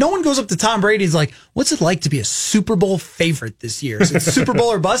about it. No one goes up to Tom Brady and is like, what's it like to be a Super Bowl favorite this year? Is it Super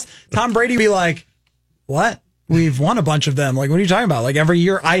Bowl or bust? Tom Brady would be like, what? We've won a bunch of them. Like, what are you talking about? Like, every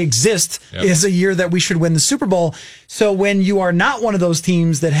year I exist is a year that we should win the Super Bowl. So when you are not one of those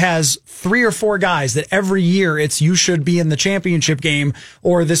teams that has 3 or 4 guys that every year it's you should be in the championship game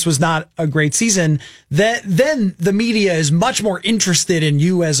or this was not a great season, then the media is much more interested in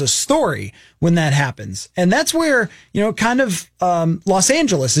you as a story when that happens. And that's where, Los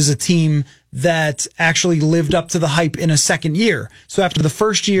Angeles is a team that actually lived up to the hype in a second year. So after the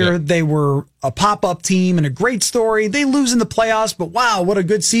first year, they were a pop-up team and a great story. They lose in the playoffs, but wow, what a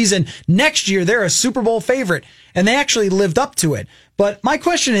good season. Next year, they're a Super Bowl favorite, and they actually lived up to it. But my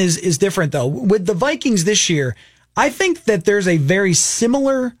question is different, though. With the Vikings this year, I think that there's a very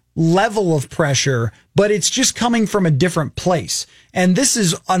similar level of pressure, but it's just coming from a different place. And this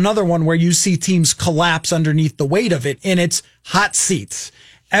is another one where you see teams collapse underneath the weight of it, and it's hot seats.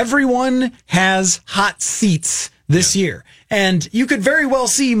 Everyone has hot seats this year. And you could very well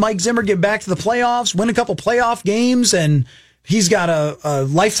see Mike Zimmer get back to the playoffs, win a couple playoff games, and he's got a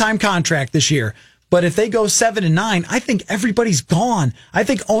lifetime contract this year. But if they go 7-9, I think everybody's gone. I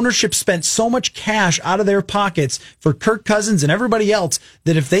think ownership spent so much cash out of their pockets for Kirk Cousins and everybody else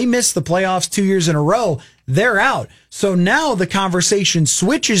that if they miss the playoffs 2 years in a row, they're out. So now the conversation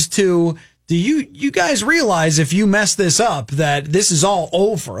switches to, do you guys realize if you mess this up that this is all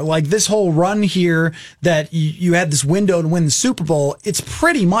over? Like this whole run here that you had this window to win the Super Bowl, it's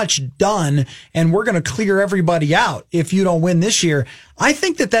pretty much done, and we're going to clear everybody out if you don't win this year. I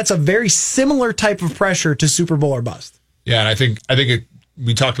think that's a very similar type of pressure to Super Bowl or bust. Yeah, and I think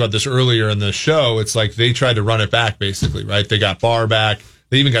we talked about this earlier in the show. It's like they tried to run it back, basically, right? They got Barr back.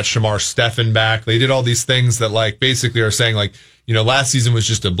 They even got Shamar Stephen back. They did all these things that like basically are saying like, last season was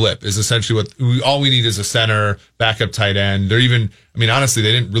just a blip is essentially what all we need is a center, backup tight end. Honestly,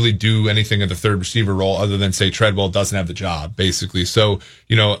 they didn't really do anything at the third receiver role other than say Treadwell doesn't have the job, basically. So,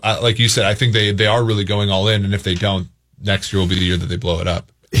 like you said, I think they are really going all in. And if they don't, next year will be the year that they blow it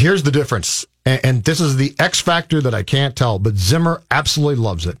up. Here's the difference. And this is the X factor that I can't tell, but Zimmer absolutely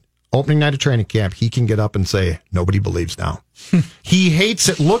loves it. opening night of training camp, he can get up and say, nobody believes now. He hates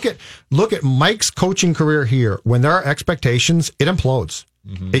it. Look at Mike's coaching career here. When there are expectations, it implodes.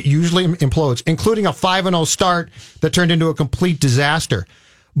 Mm-hmm. It usually implodes, including a 5-0 start that turned into a complete disaster.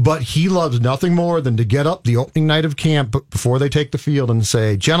 But he loves nothing more than to get up the opening night of camp before they take the field and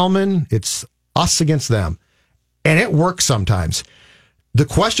say, gentlemen, it's us against them. And it works sometimes. The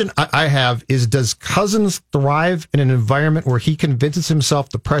question I have is, does Cousins thrive in an environment where he convinces himself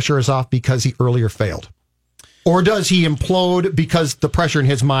the pressure is off because he earlier failed? Or does he implode because the pressure in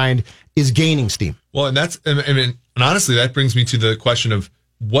his mind is gaining steam? Well, and honestly, that brings me to the question of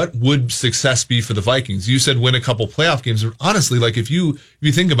what would success be for the Vikings? You said win a couple playoff games. Honestly, like if you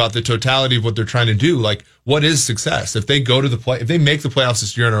think about the totality of what they're trying to do, like what is success? If they go to if they make the playoffs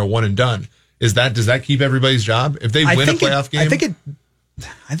this year and are one and done, does that keep everybody's job? If they win a playoff game?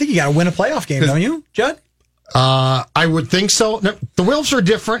 I think you got to win a playoff game, don't you, Judd? I would think so. No, the Wilfs are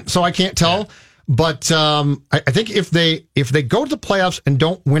different, so I can't tell. Yeah. But I think if they go to the playoffs and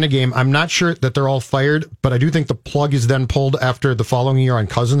don't win a game, I'm not sure that they're all fired. But I do think the plug is then pulled after the following year on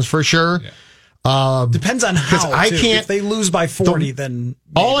Cousins for sure. Yeah. Depends on how. If they lose by 40, then maybe.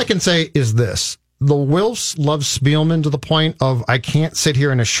 All I can say is this. The Wilfs love Spielman to the point of I can't sit here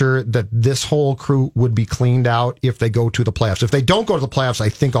and assure that this whole crew would be cleaned out if they go to the playoffs. If they don't go to the playoffs, I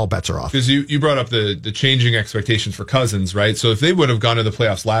think all bets are off. Because you brought up the changing expectations for Cousins, right? So if they would have gone to the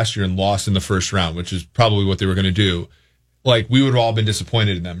playoffs last year and lost in the first round, which is probably what they were going to do, like we would have all been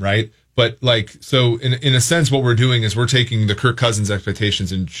disappointed in them, right? But like, so in a sense, what we're doing is we're taking the Kirk Cousins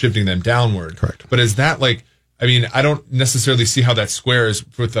expectations and shifting them downward. Correct. But is that like, I mean, I don't necessarily see how that squares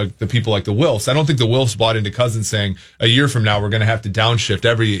with the people like the Wilfs. I don't think the Wilfs bought into Cousins saying a year from now we're going to have to downshift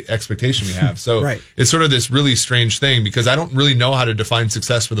every expectation we have. So right. It's sort of this really strange thing because I don't really know how to define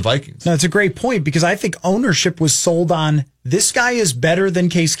success for the Vikings. No, it's a great point because I think ownership was sold on this guy is better than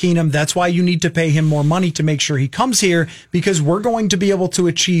Case Keenum. That's why you need to pay him more money to make sure he comes here because we're going to be able to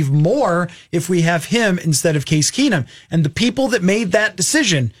achieve more if we have him instead of Case Keenum. And the people that made that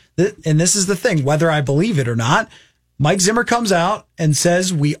decision, and this is the thing, whether I believe it or not, Mike Zimmer comes out and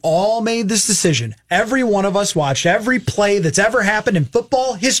says, we all made this decision. Every one of us watched every play that's ever happened in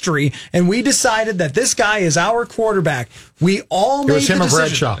football history, and we decided that this guy is our quarterback. We all made the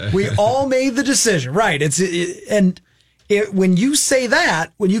decision. We all made the decision. Right. When you say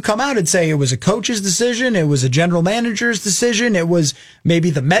that, when you come out and say it was a coach's decision, it was a general manager's decision, it was maybe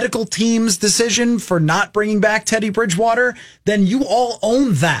the medical team's decision for not bringing back Teddy Bridgewater, then you all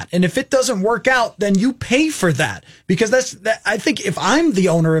own that. And if it doesn't work out, then you pay for that. Because I think if I'm the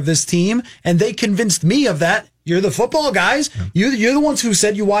owner of this team and they convinced me of that, you're the football guys. You're the ones who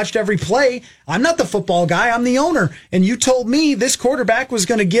said you watched every play. I'm not the football guy. I'm the owner. And you told me this quarterback was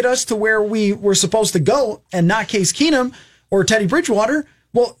going to get us to where we were supposed to go and not Case Keenum or Teddy Bridgewater.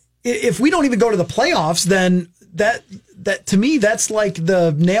 Well, if we don't even go to the playoffs, then that to me, that's like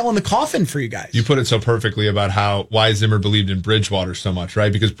the nail in the coffin for you guys. You put it so perfectly about why Zimmer believed in Bridgewater so much,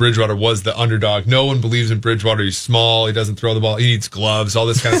 right? Because Bridgewater was the underdog. No one believes in Bridgewater. He's small. He doesn't throw the ball. He needs gloves, all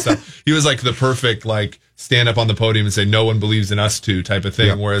this kind of stuff. He was like the perfect, like, stand up on the podium and say, no one believes in us too type of thing.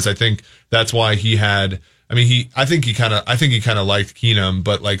 Yeah. Whereas I think that's why I think he kind of liked Keenum,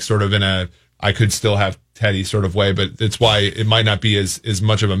 but like sort of in I could still have Teddy sort of way, but it's why it might not be as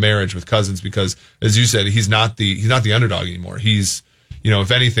much of a marriage with Cousins because, as you said, he's not the underdog anymore. He's,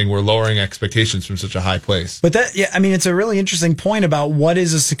 if anything, we're lowering expectations from such a high place. But it's a really interesting point about what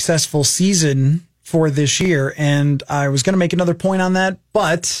is a successful season for this year. And I was going to make another point on that,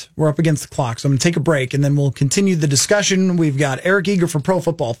 but we're up against the clock. So I'm going to take a break and then we'll continue the discussion. We've got Eric Eager from Pro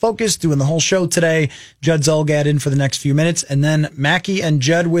Football Focus doing the whole show today. Judd Zulgad in for the next few minutes. And then Mackey and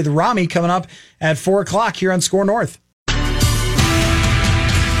Judd with Rami coming up at 4:00 here on Score North.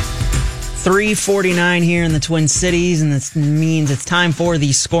 3:49 here in the Twin Cities, and this means it's time for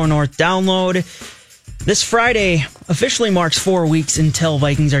the Score North download. This Friday officially marks 4 weeks until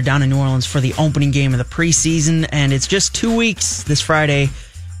Vikings are down in New Orleans for the opening game of the preseason, and it's just 2 weeks. This Friday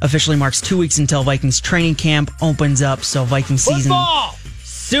officially marks 2 weeks until Vikings training camp opens up, so Viking season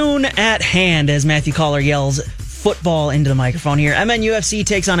soon at hand as Matthew Caller yells football into the microphone here. MNUFC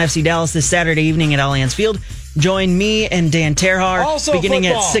takes on FC Dallas this Saturday evening at Allianz Field. Join me and Dan Terhar also beginning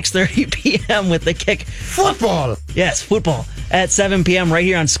football. at 6:30 p.m. with the kick. Football! Yes, football. At 7 p.m. right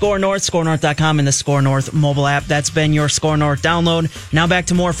here on Score North, scorenorth.com, and the Score North mobile app. That's been your Score North download. Now back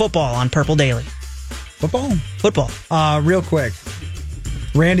to more football on Purple Daily. Football. Real quick.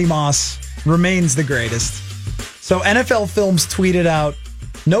 Randy Moss remains the greatest. So NFL Films tweeted out,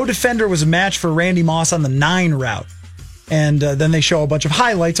 no defender was a match for Randy Moss on the 9 route. And then they show a bunch of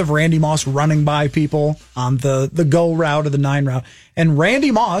highlights of Randy Moss running by people on the go route or the 9 route. And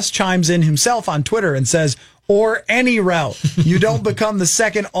Randy Moss chimes in himself on Twitter and says, or any route. You don't become the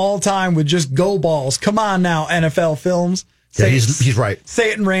second all-time with just go balls. Come on now, NFL Films. Yeah, he's right.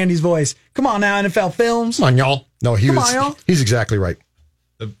 Say it in Randy's voice. Come on now, NFL Films. Come on, y'all. No, he's exactly right.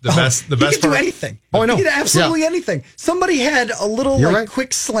 The best he could do anything. Oh, I know. He did absolutely anything. Somebody had a little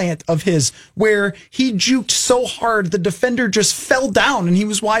quick slant of his where he juked so hard the defender just fell down and he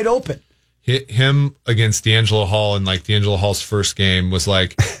was wide open. Hit him against D'Angelo Hall, and like D'Angelo Hall's first game was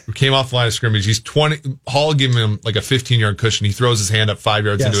like came off the line of scrimmage. He's 20. Hall giving him like a 15-yard cushion. He throws his hand up 5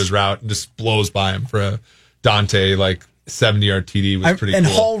 yards into his route and just blows by him for a Dante 70-yard TD. Was pretty and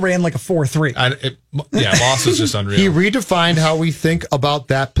cool. Hall ran like a 4.3. Moss was just unreal. He redefined how we think about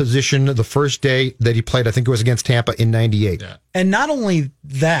that position the first day that he played. I think it was against Tampa in '98. Yeah. And not only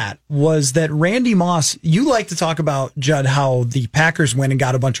that, was that Randy Moss, you like to talk about, Judd, how the Packers went and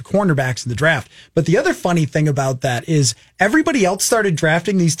got a bunch of cornerbacks in the draft. But the other funny thing about that is everybody else started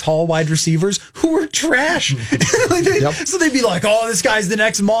drafting these tall wide receivers who were trash. So they'd be like, oh, this guy's the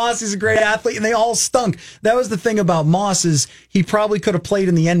next Moss. He's a great athlete. And they all stunk. That was the thing about Moss is he probably could have played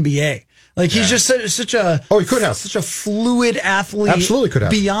in the NBA. He's just such a he could have such a fluid athlete. Absolutely could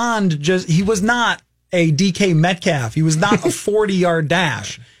have. Beyond just he was not a DK Metcalf. He was not a 40-yard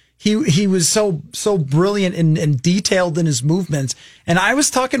dash. He was so brilliant and detailed in his movements. And I was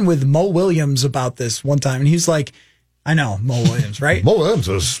talking with Mo Williams about this one time, and he's like, I know Mo Williams, right? Mo Williams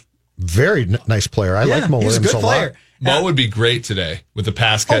was a very nice player. I like Mo Williams a lot. Mo would be great today with the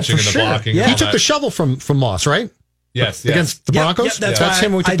pass catching and the blocking. Yeah. He took the shovel from Moss, right? Yes. Against the Broncos? That's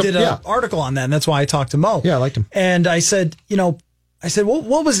him. I did an article on that, and that's why I talked to Mo. Yeah, I liked him. And I said,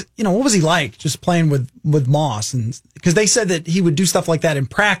 what was he like just playing with Moss? And because they said that he would do stuff like that in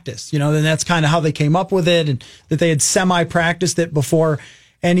practice, and that's kind of how they came up with it, and that they had semi-practiced it before.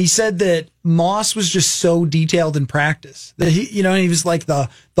 And he said that Moss was just so detailed in practice that he was like the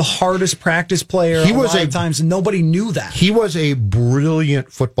hardest practice player. He was a lot of times, and nobody knew that. He was a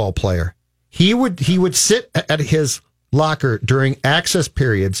brilliant football player. He would sit at his locker during access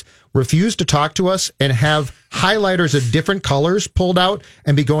periods, refuse to talk to us, and have highlighters of different colors pulled out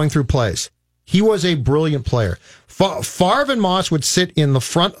and be going through plays. He was a brilliant player. Favre and Moss would sit in the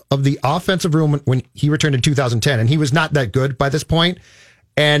front of the offensive room when he returned in 2010, and he was not that good by this point,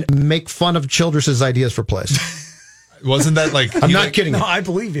 and make fun of Childress's ideas for plays. Wasn't that I'm not kidding. No, I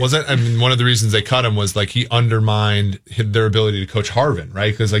believe you. One of the reasons they cut him was he undermined their ability to coach Harvin,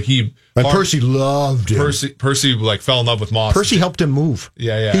 right? Because Percy loved him. Percy fell in love with Moss. Percy helped him move.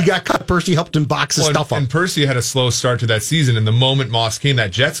 Yeah. He got cut. Percy helped him box his stuff up. And Percy had a slow start to that season. And the moment Moss came,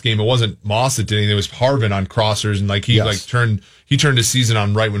 that Jets game, it wasn't Moss that did anything. It was Harvin on crossers, and he turned his season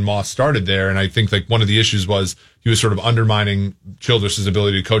on right when Moss started there. And I think one of the issues was he was sort of undermining Childress's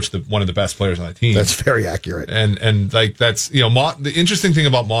ability to coach one of the best players on the team. That's very accurate. And that's the interesting thing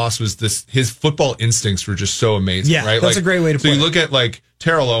about Moss was his football instincts were just so amazing. Yeah, right? That's a great way to put it. So you look at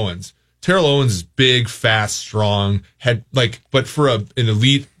Terrell Owens. Terrell Owens is big, fast, strong, but for an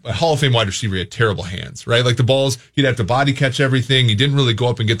elite Hall of Fame wide receiver, he had terrible hands, right? The balls, he'd have to body catch everything. He didn't really go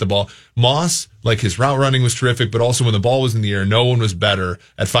up and get the ball. Moss, his route running was terrific, but also when the ball was in the air, no one was better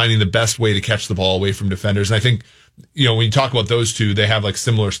at finding the best way to catch the ball away from defenders. And I think, when you talk about those two, they have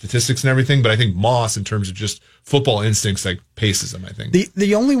similar statistics and everything, but I think Moss, in terms of just football instincts, paces him, I think.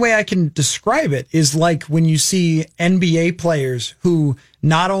 The only way I can describe it is when you see NBA players who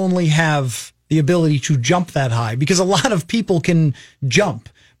not only have the ability to jump that high, because a lot of people can jump,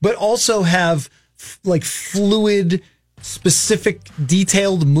 but also have fluid, specific,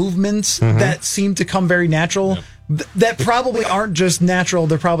 detailed movements that seem to come very natural. Yep. That probably aren't just natural.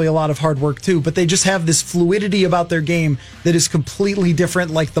 They're probably a lot of hard work too, but they just have this fluidity about their game that is completely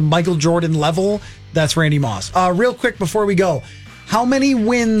different, like the Michael Jordan level. That's Randy Moss. Real quick before we go, how many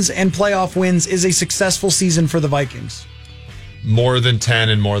wins and playoff wins is a successful season for the Vikings? More than 10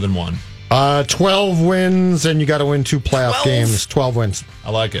 and more than 1. 12 wins, and you got to win 2 playoff games. 12 wins.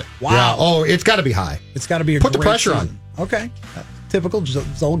 I like it. Wow. Yeah. Oh, it's got to be high. It's got to be Put the pressure on. Okay. Typical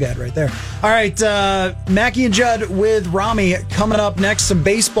Zolgad right there. All right, Mackie and Judd with Rami coming up next. Some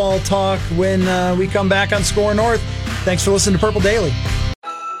baseball talk when we come back on Score North. Thanks for listening to Purple Daily.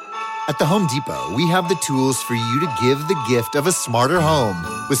 At the Home Depot, we have the tools for you to give the gift of a smarter home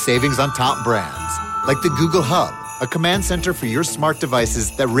with savings on top brands like the Google Hub, a command center for your smart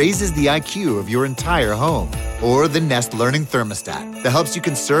devices that raises the IQ of your entire home, or the Nest Learning Thermostat that helps you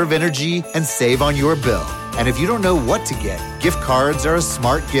conserve energy and save on your bill. And if you don't know what to get, gift cards are a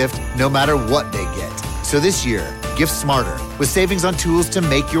smart gift no matter what they get. So this year, gift smarter with savings on tools to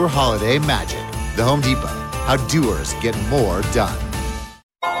make your holiday magic. The Home Depot. how doers get more done.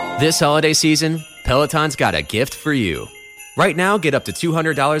 This holiday season, Peloton's got a gift for you. Right now, get up to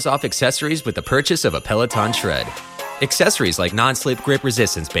 $200 off accessories with the purchase of a Peloton Shred. Accessories like non-slip grip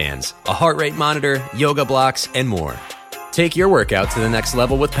resistance bands, a heart rate monitor, yoga blocks, and more. Take your workout to the next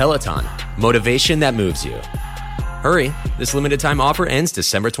level with Peloton. Motivation that moves you. Hurry, this limited time offer ends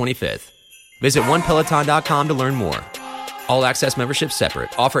December 25th. Visit onepeloton.com to learn more. All access membership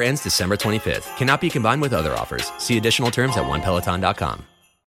separate. Offer ends December 25th. Cannot be combined with other offers. See additional terms at onepeloton.com.